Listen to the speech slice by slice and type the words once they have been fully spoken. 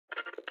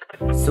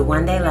So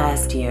one day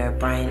last year,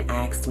 Brian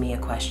asked me a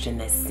question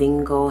that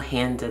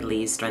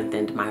single-handedly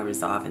strengthened my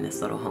resolve in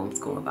this little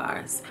homeschool of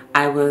ours.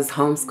 I was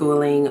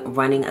homeschooling,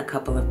 running a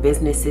couple of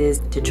businesses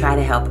to try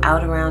to help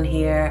out around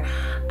here.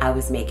 I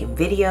was making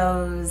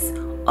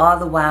videos, all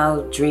the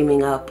while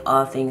dreaming up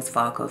all things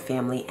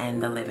TheFALLCoFamily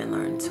and the Live and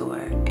Learn tour.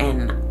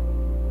 And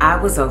I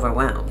was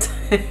overwhelmed,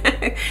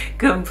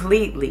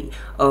 completely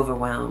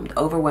overwhelmed.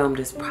 Overwhelmed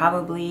is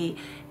probably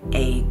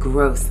a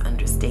gross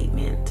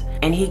understatement.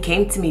 And he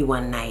came to me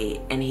one night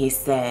and he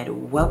said,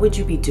 what would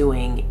you be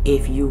doing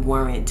if you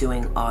weren't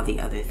doing all the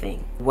other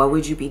things? What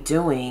would you be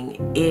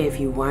doing if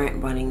you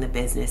weren't running the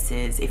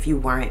businesses, if you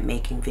weren't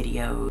making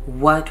videos?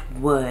 What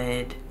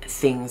would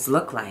things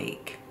look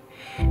like?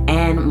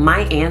 And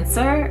my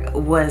answer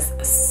was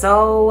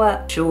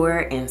so sure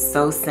and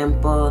so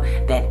simple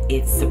that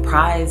it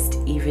surprised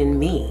even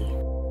me.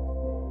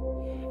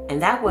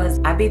 And that was,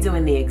 I'd be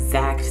doing the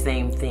exact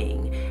same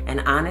thing.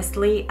 And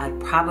honestly, I'd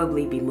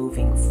probably be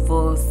moving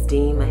full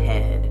steam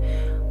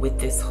ahead with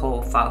this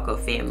whole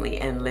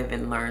TheFALLCoFamily and Live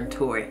and Learn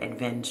tour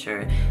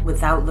adventure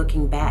without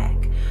looking back,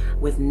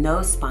 with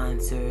no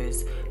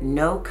sponsors,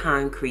 no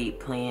concrete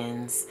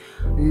plans,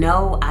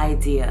 no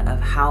idea of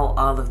how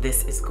all of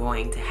this is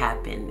going to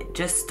happen.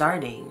 Just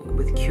starting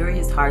with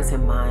curious hearts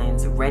and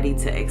minds ready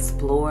to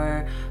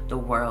explore the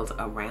world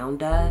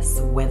around us,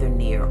 whether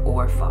near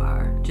or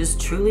far. Just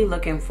truly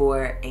looking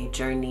for a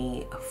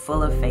journey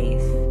full of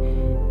faith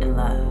and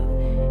love.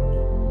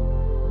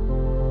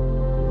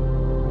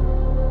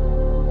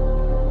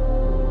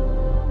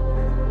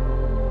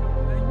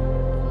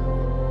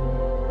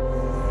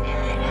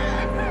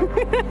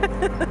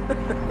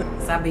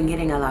 So I've been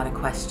getting a lot of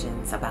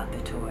questions about the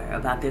tour,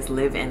 about this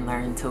Live and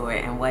Learn tour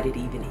and what it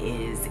even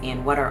is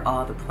and what are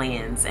all the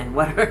plans and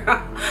what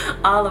are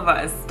all of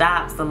our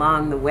stops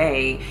along the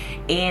way.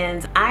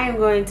 And I am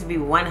going to be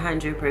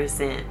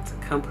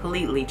 100%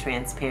 completely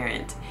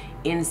transparent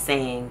in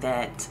saying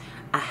that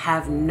I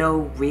have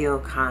no real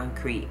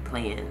concrete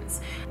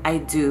plans. I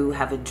do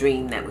have a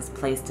dream that was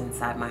placed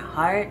inside my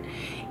heart,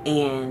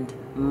 and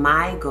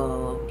my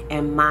goal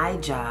and my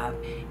job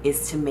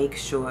is to make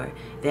sure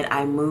that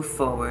I move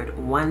forward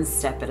one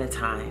step at a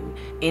time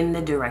in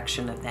the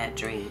direction of that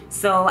dream.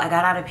 So I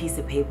got out a piece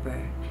of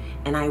paper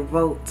and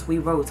we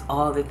wrote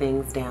all the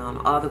things down,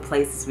 all the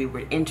places we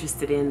were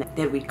interested in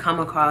that we'd come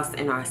across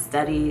in our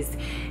studies.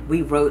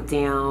 We wrote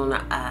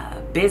down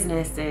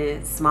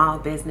businesses, small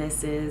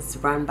businesses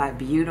run by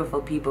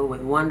beautiful people with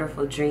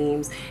wonderful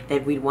dreams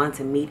that we'd want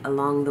to meet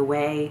along the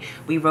way.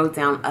 We wrote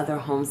down other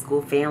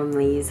homeschool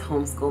families,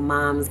 homeschool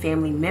moms,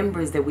 family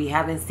members that we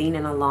haven't seen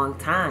in a long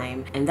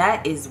time. And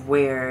that is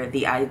where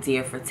the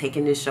idea for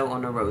taking this show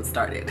on the road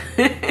started.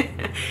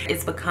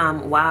 It's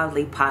become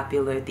wildly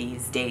popular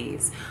these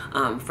days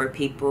for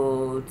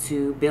people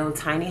to build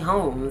tiny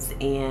homes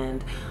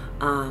and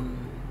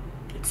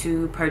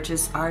to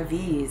purchase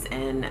RVs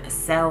and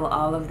sell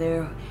all of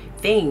their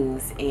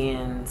things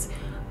and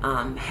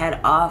head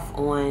off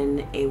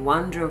on a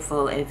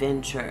wonderful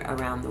adventure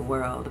around the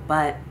world.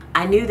 But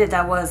I knew that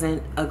that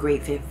wasn't a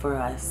great fit for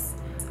us.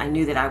 I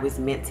knew that I was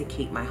meant to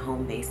keep my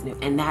home base,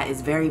 and that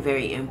is very,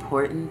 very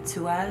important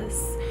to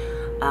us.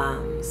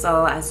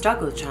 So I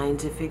struggled trying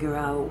to figure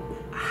out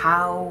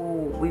how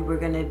we were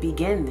going to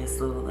begin this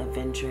little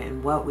adventure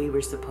and what we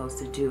were supposed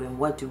to do and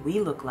what do we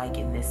look like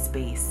in this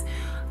space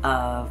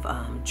of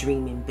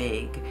dreaming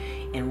big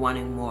and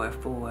wanting more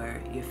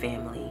for your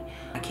family.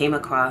 I came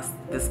across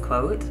this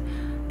quote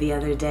the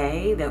other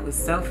day that was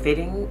so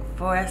fitting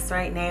for us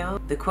right now.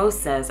 The quote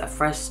says, "A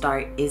fresh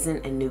start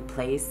isn't a new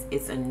place,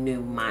 it's a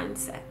new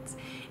mindset."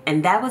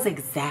 And that was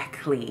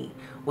exactly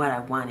what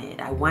I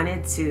wanted. I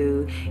wanted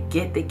to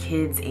get the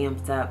kids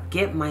amped up,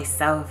 get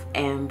myself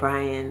and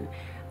Brian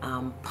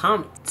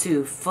pumped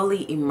to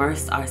fully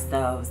immerse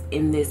ourselves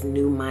in this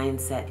new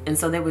mindset. And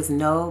so there was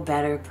no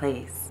better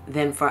place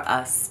than for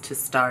us to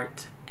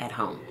start at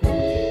home.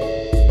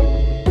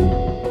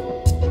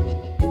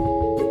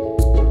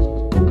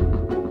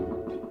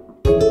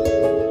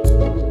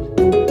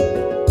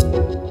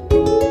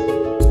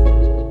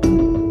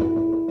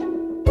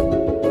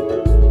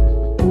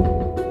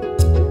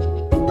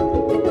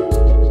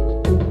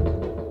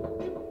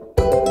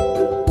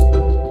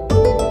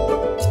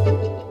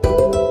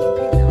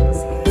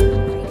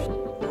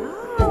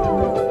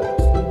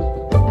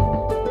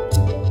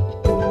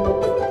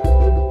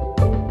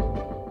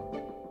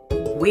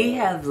 We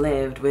have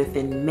lived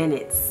within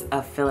minutes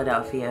of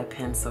Philadelphia,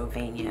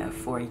 Pennsylvania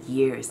for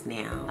years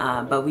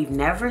now, but we've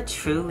never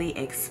truly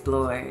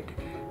explored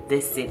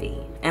this city.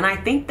 And I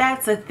think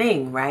that's a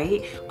thing,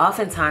 right?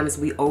 Oftentimes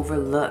we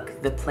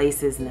overlook the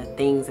places and the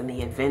things and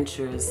the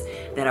adventures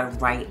that are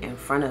right in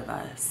front of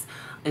us.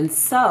 And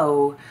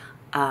so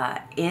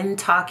in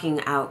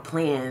talking out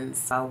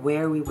plans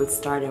where we would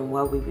start and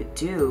what we would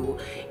do,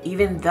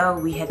 even though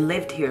we had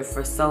lived here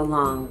for so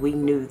long, we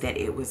knew that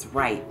it was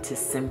right to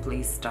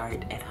simply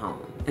start at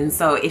home. And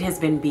so it has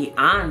been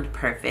beyond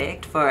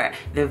perfect for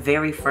the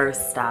very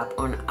first stop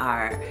on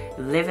our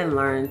Live and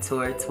Learn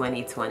Tour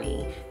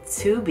 2020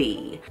 to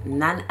be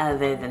none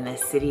other than the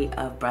city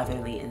of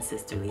brotherly and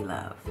sisterly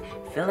love,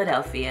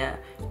 Philadelphia,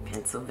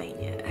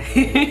 Pennsylvania.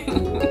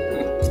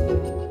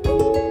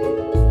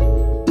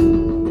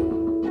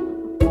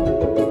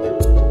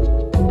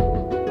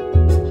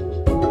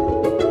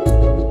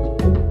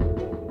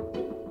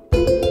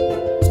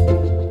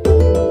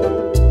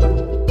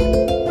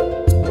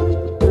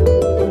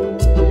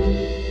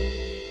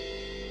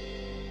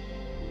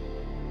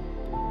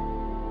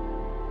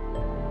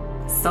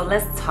 So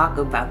let's talk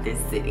about this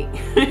city.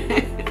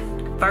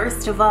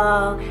 First of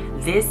all,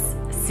 this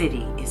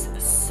city is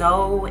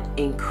so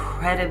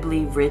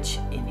incredibly rich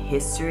in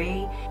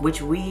history,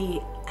 which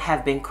we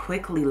have been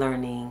quickly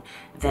learning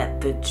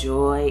that the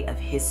joy of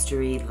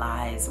history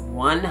lies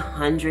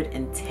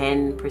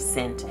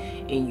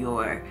 110% in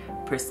your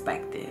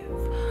perspective.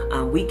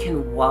 We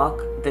can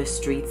walk the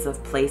streets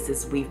of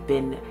places we've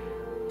been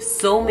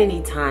so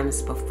many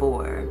times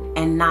before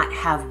and not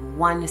have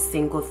one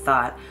single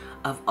thought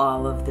of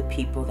all of the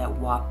people that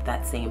walked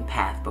that same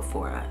path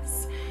before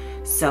us.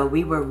 So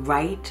we were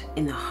right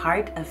in the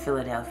heart of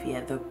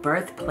Philadelphia, the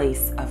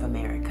birthplace of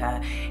America,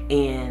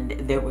 and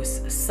there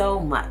was so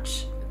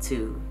much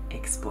to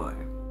explore.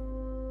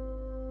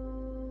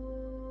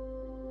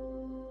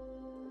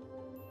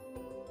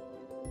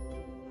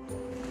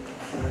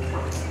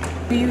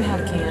 Who do you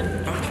have,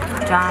 Ken?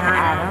 John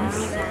Adams.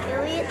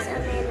 Elliot,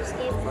 Savannah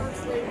escaped from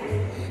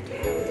slavery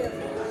to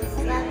Philadelphia,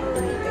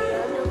 slavery in the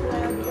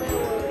Underground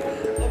Railroad in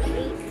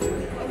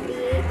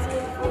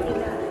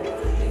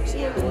 1849. She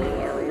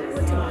immediately went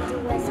to the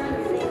rest of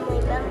her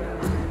family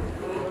members.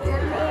 The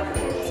man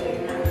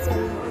continued to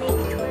make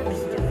trips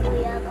to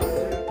Philadelphia.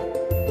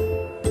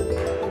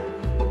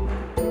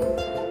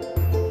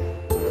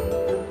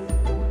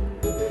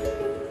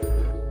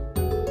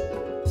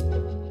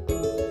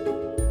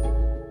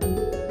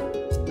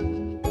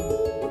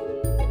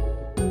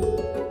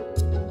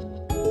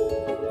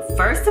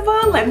 First of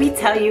all, let me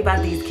tell you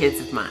about these kids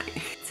of mine.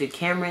 To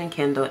Cameron,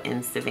 Kendall,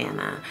 and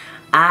Savannah,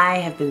 I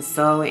have been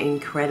so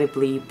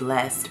incredibly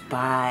blessed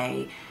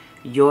by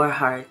your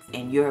hearts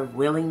and your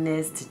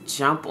willingness to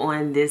jump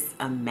on this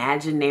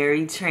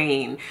imaginary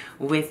train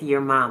with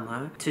your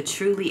mama to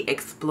truly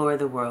explore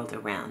the world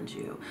around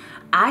you.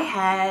 I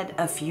had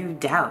a few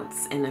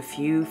doubts and a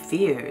few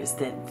fears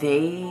that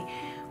they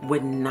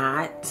would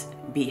not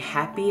be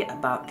happy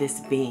about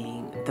this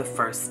being the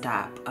first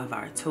stop of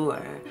our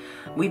tour.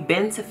 We've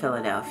been to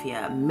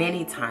Philadelphia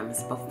many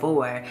times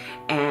before,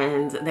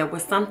 and there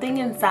was something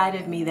inside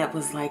of me that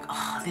was like,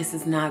 oh, this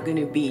is not going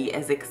to be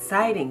as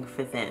exciting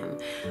for them.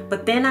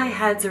 But then I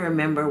had to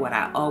remember what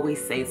I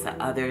always say to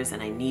others,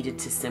 and I needed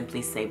to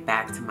simply say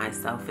back to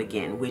myself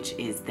again, which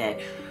is that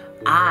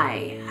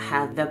I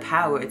have the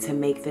power to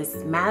make this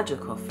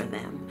magical for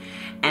them.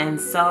 And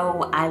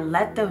so I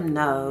let them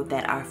know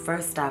that our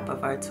first stop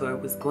of our tour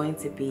was going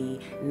to be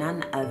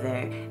none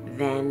other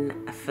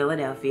than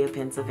Philadelphia,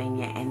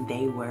 Pennsylvania, and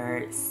they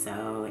were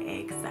so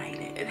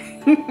excited.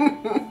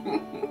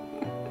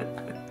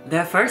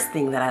 The first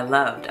thing that I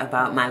loved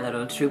about my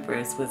little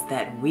troopers was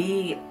that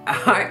we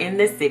are in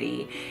the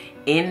city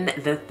in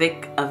the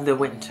thick of the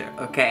winter,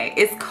 okay?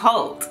 It's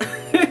cold.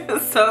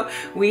 So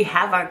we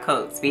have our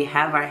coats, we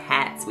have our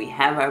hats, we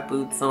have our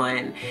boots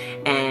on,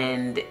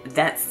 and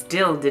that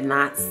still did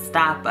not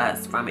stop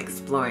us from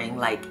exploring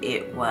like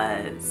it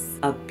was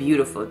a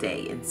beautiful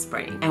day in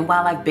spring. And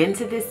while I've been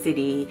to this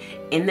city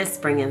in the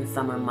spring and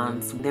summer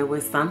months, there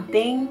was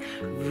something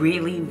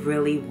really,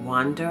 really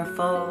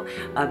wonderful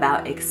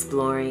about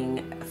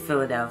exploring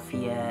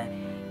Philadelphia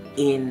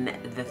in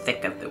the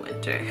thick of the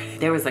winter.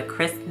 There was a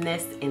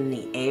crispness in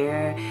the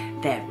air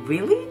that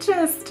really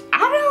just, I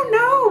don't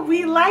know,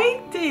 we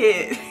liked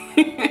it.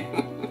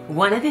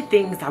 One of the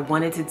things I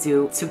wanted to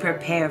do to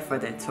prepare for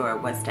the tour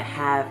was to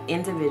have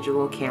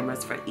individual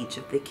cameras for each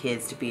of the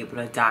kids to be able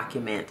to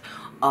document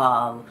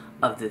all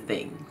of the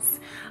things.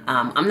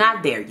 I'm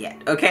not there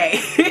yet, okay?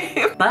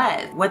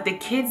 But what the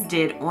kids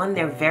did on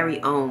their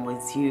very own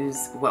was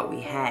use what we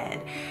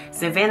had.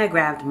 Savannah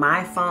grabbed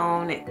my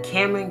phone,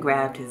 Cameron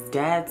grabbed his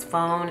dad's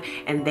phone,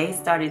 and they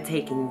started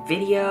taking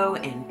video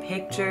and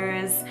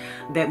pictures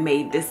that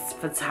made this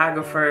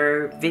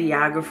photographer,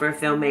 videographer,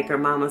 filmmaker,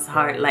 mama's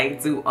heart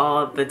like do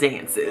all the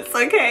dances,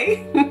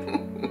 okay?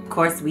 Of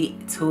course, we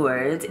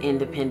toured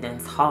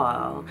Independence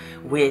Hall,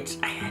 which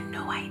I had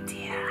no idea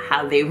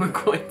how they were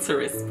going to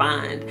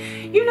respond.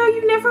 You know,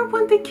 you never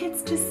want the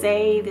kids to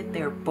say that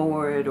they're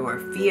bored or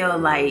feel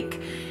like,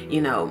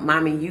 you know,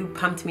 mommy, you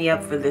pumped me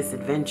up for this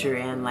adventure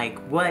and like,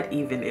 what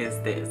even is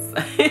this?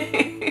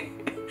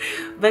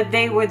 But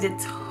they were the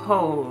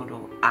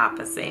total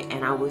opposite,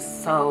 and I was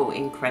so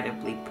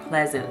incredibly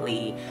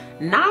pleasantly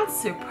not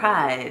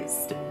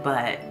surprised,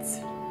 but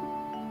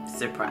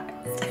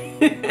surprised.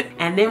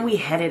 And then we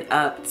headed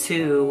up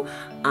to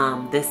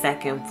the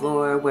second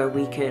floor where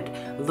we could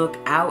look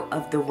out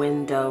of the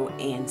window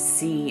and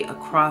see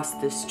across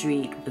the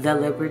street the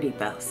Liberty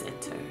Bell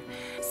Center.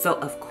 So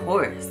of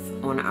course,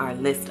 on our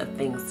list of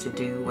things to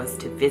do was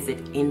to visit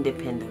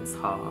Independence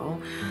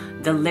Hall,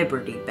 the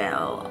Liberty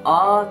Bell,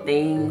 all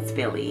things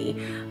Philly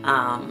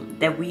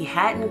that we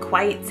hadn't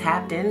quite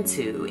tapped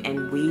into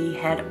and we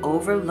had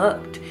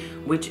overlooked,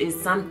 which is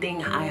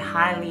something I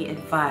highly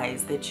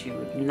advise that you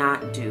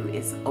not do,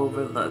 is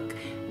overlook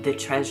the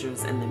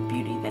treasures and the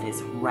beauty that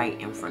is right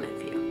in front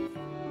of you.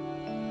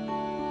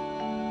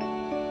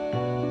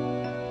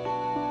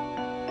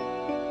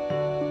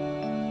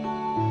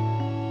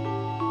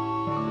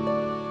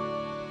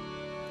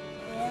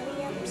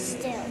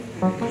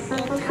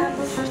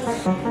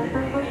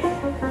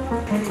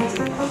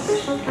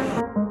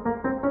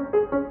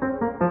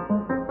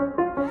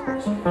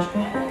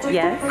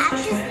 Yes?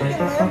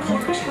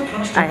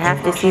 I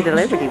have to see the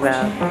Liberty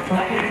Bell.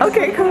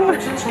 Okay, come on.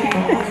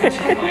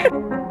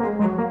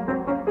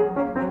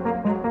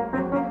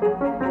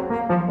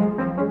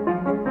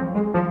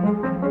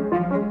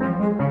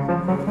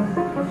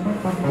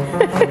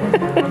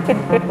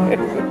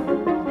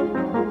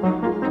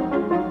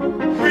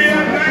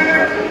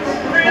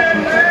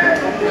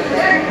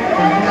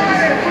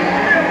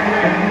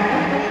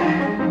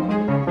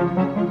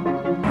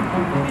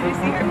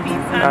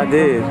 I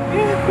did.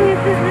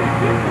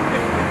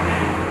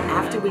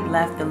 After we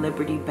left the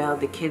Liberty Bell,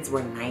 the kids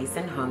were nice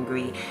and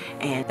hungry,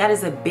 and that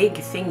is a big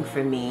thing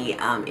for me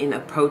in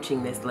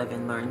approaching this Live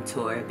and Learn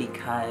tour,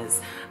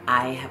 because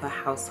I have a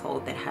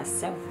household that has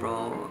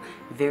several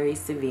very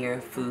severe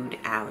food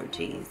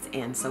allergies,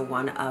 and so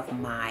one of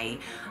my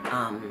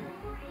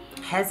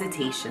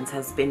hesitations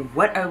has been,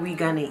 what are we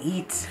gonna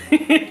eat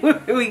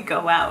when we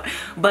go out?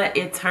 But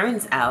it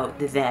turns out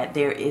that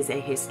there is a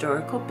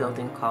historical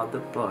building called the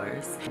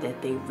Bourse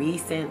that they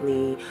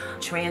recently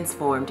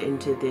transformed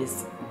into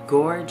this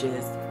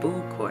gorgeous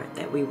food court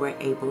that we were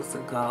able to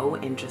go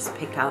and just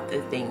pick out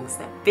the things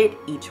that fit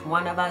each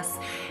one of us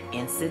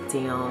and sit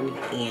down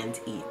and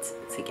eat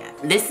together.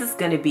 This is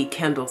going to be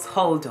Kendall's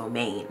whole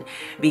domain,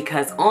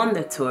 because on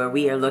the tour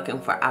we are looking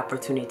for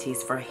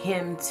opportunities for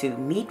him to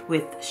meet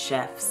with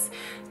chefs,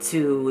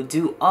 to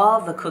do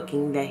all the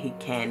cooking that he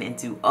can and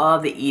do all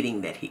the eating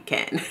that he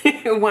can.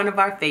 One of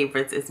our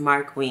favorites is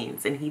Mark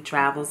Weens, and he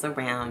travels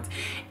around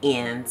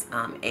and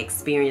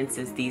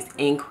experiences these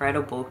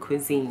incredible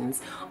cuisines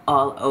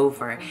all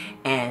over,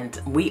 and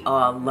we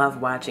all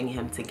love watching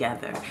him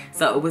together.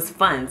 So it was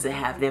fun to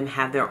have them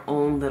have their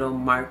own little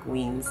Mark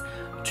Weens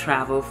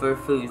travel for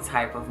food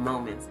type of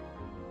moments.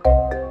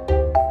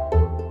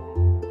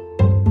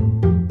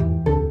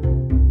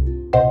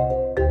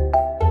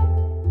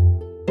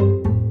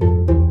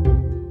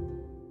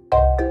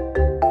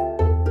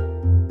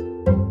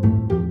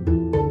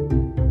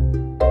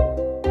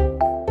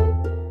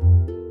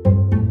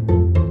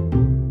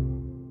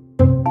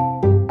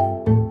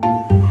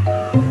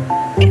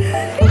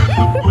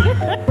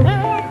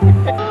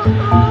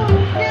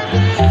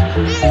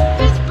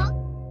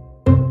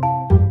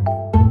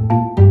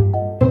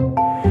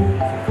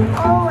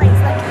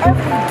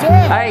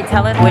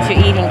 Tell us what you're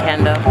eating,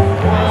 Kendall.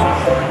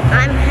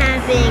 I'm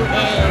having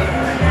a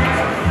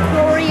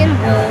Korean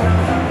bowl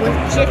with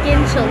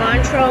chicken,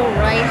 cilantro,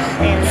 rice,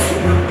 and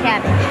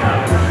cabbage.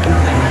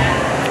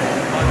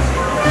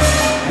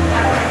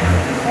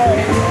 Oh,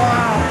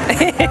 wow.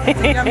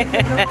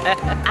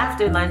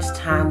 After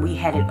lunchtime, we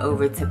headed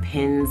over to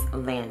Penn's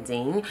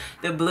Landing,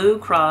 the Blue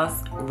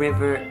Cross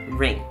River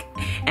Rink.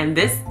 And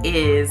this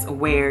is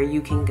where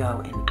you can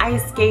go and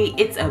ice skate.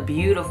 It's a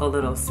beautiful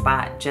little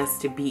spot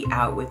just to be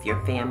out with your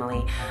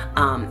family.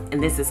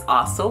 And this is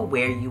also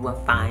where you will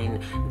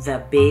find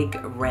the Big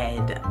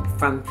Red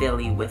From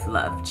Philly with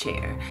Love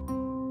chair.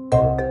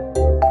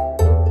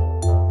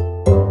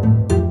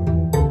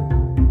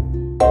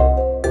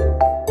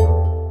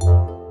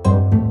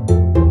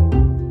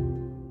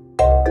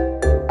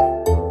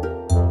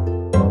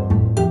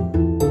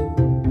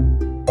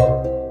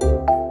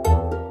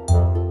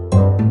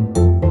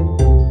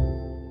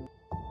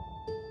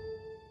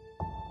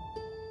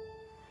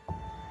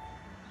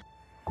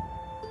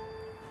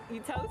 You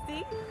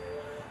toasty?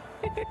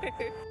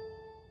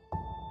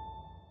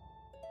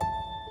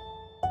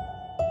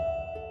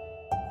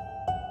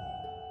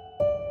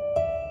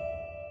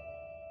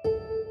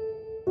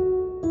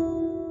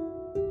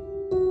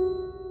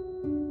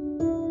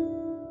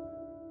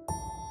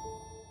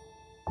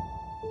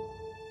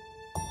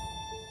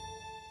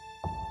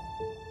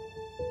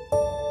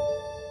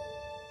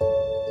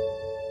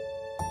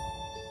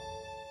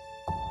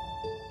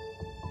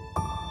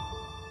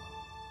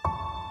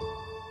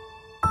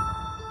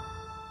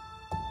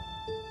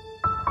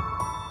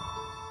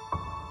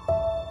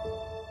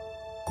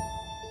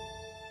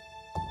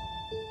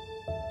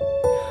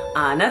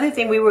 Another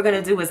thing we were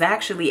gonna do was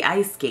actually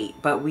ice skate,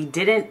 but we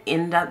didn't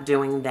end up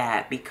doing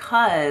that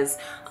because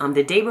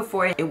the day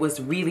before it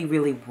was really,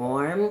 really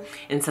warm,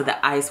 and so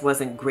the ice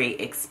wasn't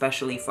great,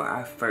 especially for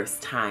our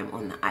first time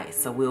on the ice.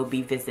 So we'll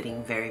be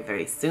visiting very,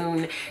 very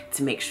soon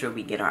to make sure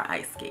we get our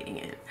ice skating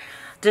in.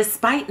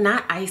 Despite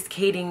not ice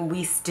skating,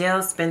 we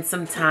still spent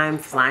some time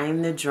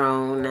flying the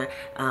drone,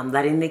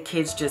 letting the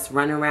kids just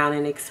run around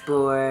and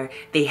explore.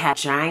 They had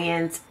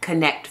giant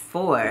Connect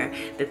 4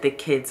 that the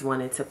kids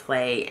wanted to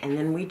play, and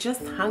then we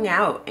just hung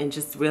out and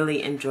just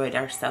really enjoyed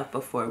ourselves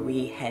before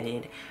we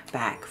headed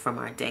back from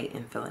our day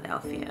in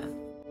Philadelphia.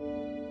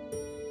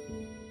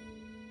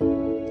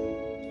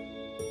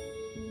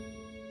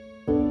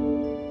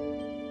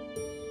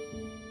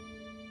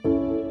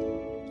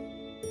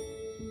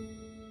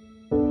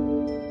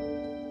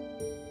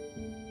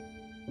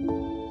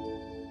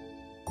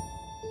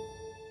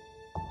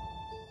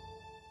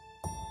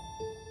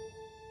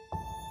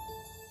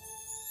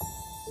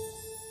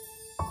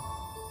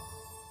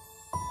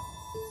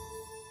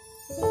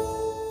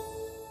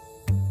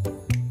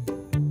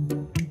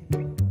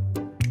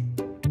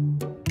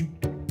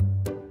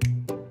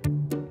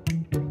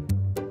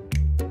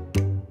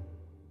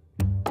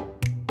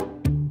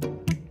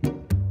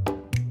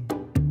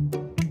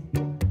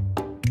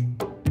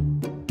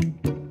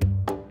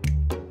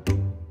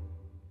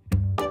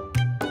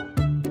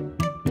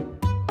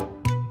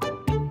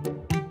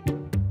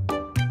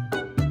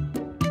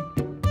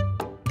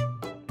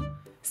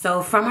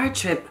 So from our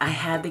trip, I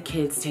had the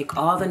kids take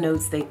all the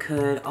notes they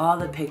could, all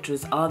the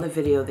pictures, all the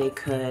video they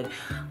could,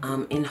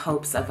 in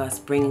hopes of us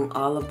bringing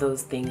all of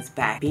those things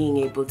back, being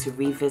able to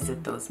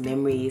revisit those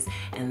memories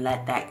and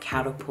let that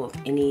catapult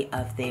any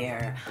of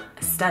their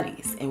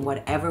studies in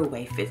whatever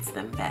way fits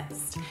them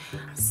best.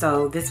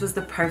 So this was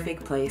the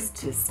perfect place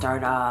to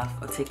start off,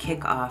 or to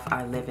kick off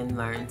our Live and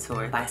Learn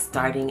tour by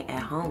starting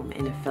at home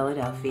in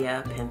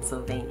Philadelphia,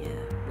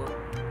 Pennsylvania.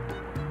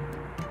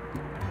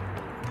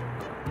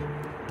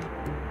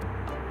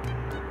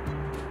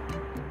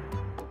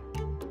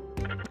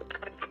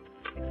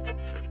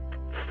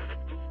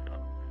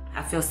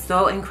 I feel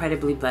so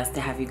incredibly blessed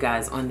to have you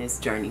guys on this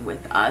journey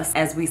with us.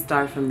 As we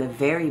start from the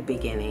very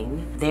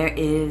beginning, there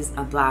is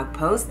a blog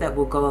post that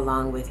will go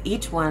along with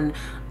each one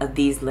of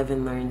these Live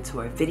and Learn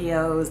tour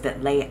videos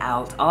that lay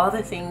out all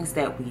the things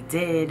that we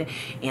did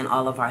and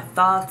all of our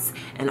thoughts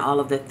and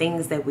all of the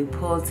things that we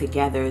pulled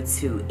together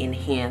to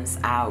enhance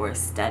our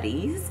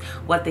studies,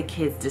 what the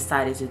kids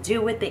decided to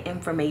do with the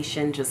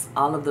information, just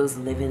all of those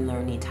live and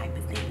learning type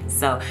of things.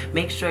 So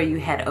make sure you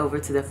head over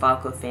to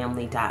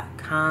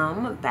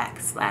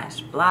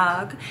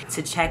TheFALLCoFamily.com/blog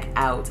to check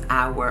out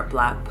our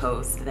blog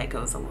post that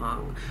goes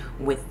along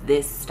with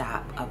this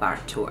stop of our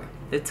tour.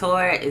 The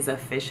tour is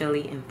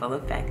officially in full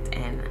effect,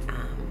 and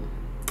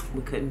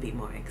we couldn't be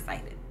more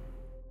excited.